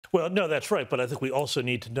Well, no, that's right. But I think we also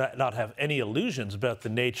need to not have any illusions about the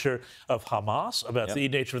nature of Hamas, about the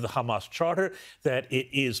nature of the Hamas Charter, that it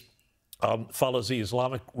is follows the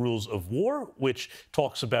Islamic rules of war, which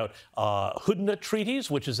talks about Hudna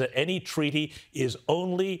treaties, which is that any treaty is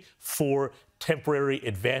only for temporary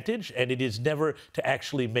advantage, and it is never to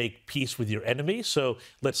actually make peace with your enemy. So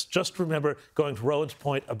let's just remember, going to Rowan's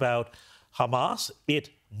point about Hamas,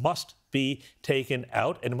 it must be taken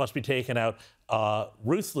out, and it must be taken out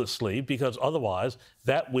ruthlessly, because otherwise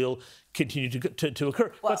that will continue to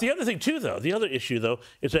occur. Well, but the other thing, too, though, the other issue, though,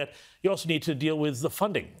 is that you also need to deal with the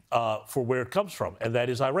funding for where it comes from, and that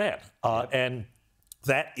is Iran. And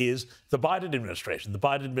that is the Biden administration. The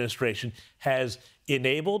Biden administration has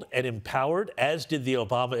enabled and empowered, as did the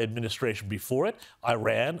Obama administration before it,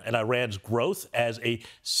 Iran and Iran's growth as a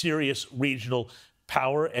serious regional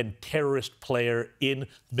power and terrorist player in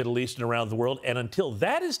the Middle East and around the world. And until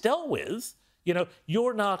that is dealt with, you know,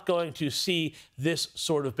 you're not going to see this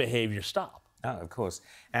sort of behavior stop. Oh, of course.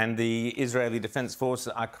 And the Israeli Defense Forces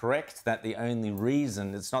are correct that the only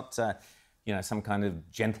reason, it's not you know, some kind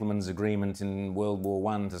of gentleman's agreement in World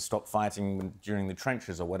War I to stop fighting during the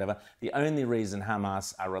trenches or whatever. The only reason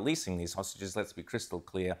Hamas are releasing these hostages, let's be crystal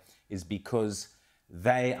clear, is because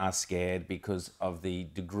they are scared because of the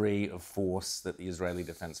degree of force that the Israeli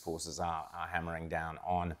Defense Forces are hammering down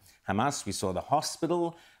on Hamas. We saw the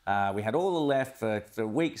hospital. We had all the left for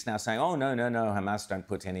weeks now saying, oh, no, Hamas don't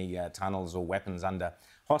put any tunnels or weapons under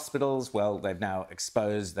hospitals. Well, they've now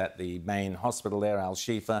exposed that the main hospital there,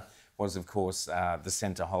 Al-Shifa, was, of course, the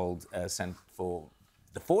centre for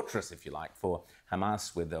the fortress, if you like, for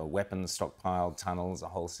Hamas, with the weapons stockpiled, tunnels, a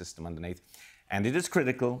whole system underneath. And it is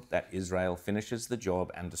critical that Israel finishes the job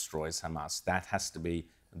and destroys Hamas. That has to be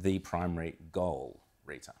the primary goal,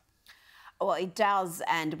 Rita. Well, it does,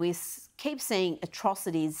 and we keep seeing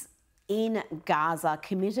atrocities in Gaza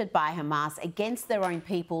committed by Hamas against their own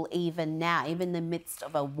people even now, even in the midst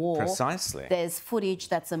of a war. Precisely. There's footage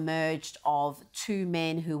that's emerged of two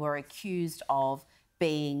men who were accused of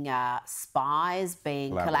being spies,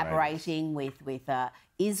 collaborating with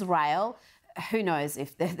Israel. Who knows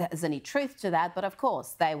if there's any truth to that, but of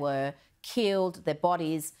course they were killed, their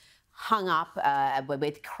bodies hung up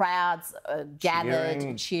with crowds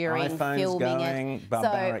gathered, cheering, filming going, it.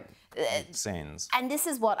 Barbaric scenes. And this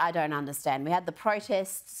is what I don't understand. We had the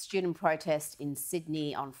protests, student protest in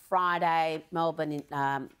Sydney on Friday, Melbourne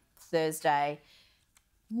Thursday.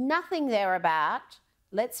 Nothing there about,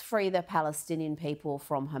 let's free the Palestinian people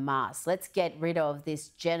from Hamas. Let's get rid of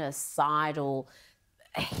this genocidal,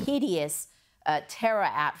 hideous terror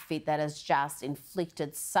outfit that has just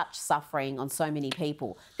inflicted such suffering on so many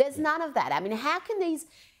people. There's none of that. I mean, how can these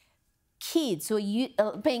kids who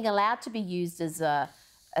are being allowed to be used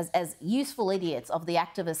as useful idiots of the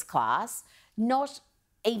activist class not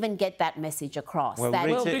even get that message across? Well,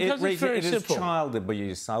 because it is child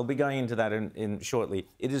abuse. I'll be going into that in shortly.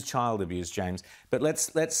 It is child abuse, James. But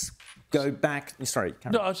let's go back. Sorry,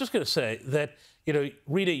 Karen. No, I was just going to say that, you know,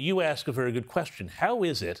 Rita, you ask a very good question. How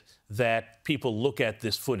is it that people look at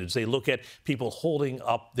this footage? They look at people holding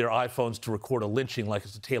up their iPhones to record a lynching like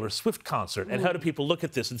it's a Taylor Swift concert. And how do people look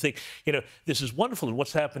at this and think, you know, this is wonderful, and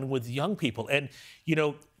what's happening with young people? And, you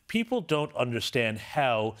know, people don't understand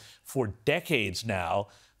how, for decades now,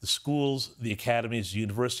 the schools, the academies, the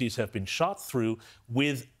universities have been shot through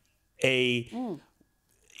with a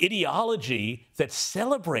ideology that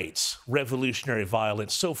celebrates revolutionary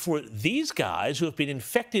violence. So for these guys who have been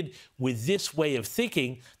infected with this way of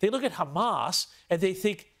thinking, they look at Hamas and they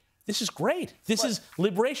think, this is great. This is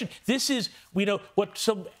liberation. This is, we know, what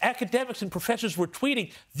some academics and professors were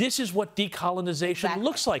tweeting. This is what decolonization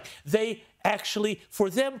looks like. They actually, for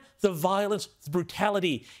them, the violence, the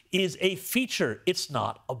brutality is a feature. It's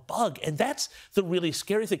not a bug. And that's the really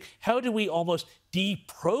scary thing. How do we almost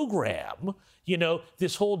deprogram, you know,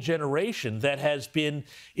 this whole generation that has been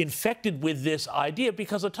infected with this idea?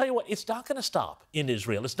 Because I'll tell you what, it's not going to stop in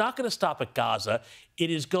Israel. It's not going to stop at Gaza.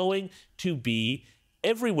 It is going to be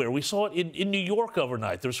everywhere. We saw it in New York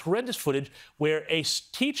overnight. There's horrendous footage where a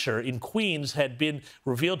teacher in Queens had been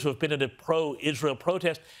revealed to have been at a pro-Israel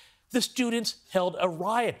protest. The students held a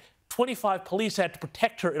riot. 25 police had to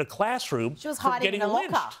protect her in a classroom. She was hiding in a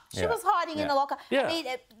locker. She was hiding in a locker. Yeah. I mean,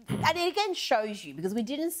 and it again shows you, because we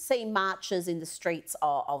didn't see marches in the streets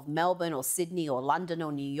of Melbourne or Sydney or London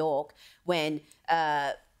or New York when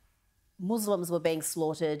Muslims were being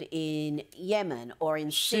slaughtered in Yemen or in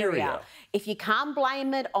Syria. If you can't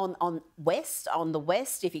blame it on the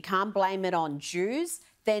West, if you can't blame it on Jews,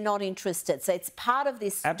 they're not interested. So it's part of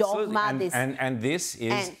this Absolutely. dogma. And this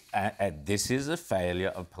is a failure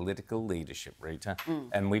of political leadership, Rita.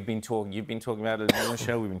 And you've been talking about it on the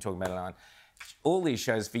show, we've been talking about it on all these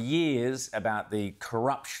shows for years about the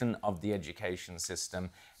corruption of the education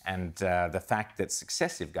system and the fact that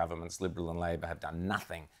successive governments, Liberal and Labor, have done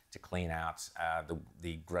nothing to clean out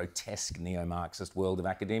the grotesque neo-Marxist world of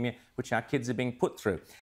academia, which our kids are being put through.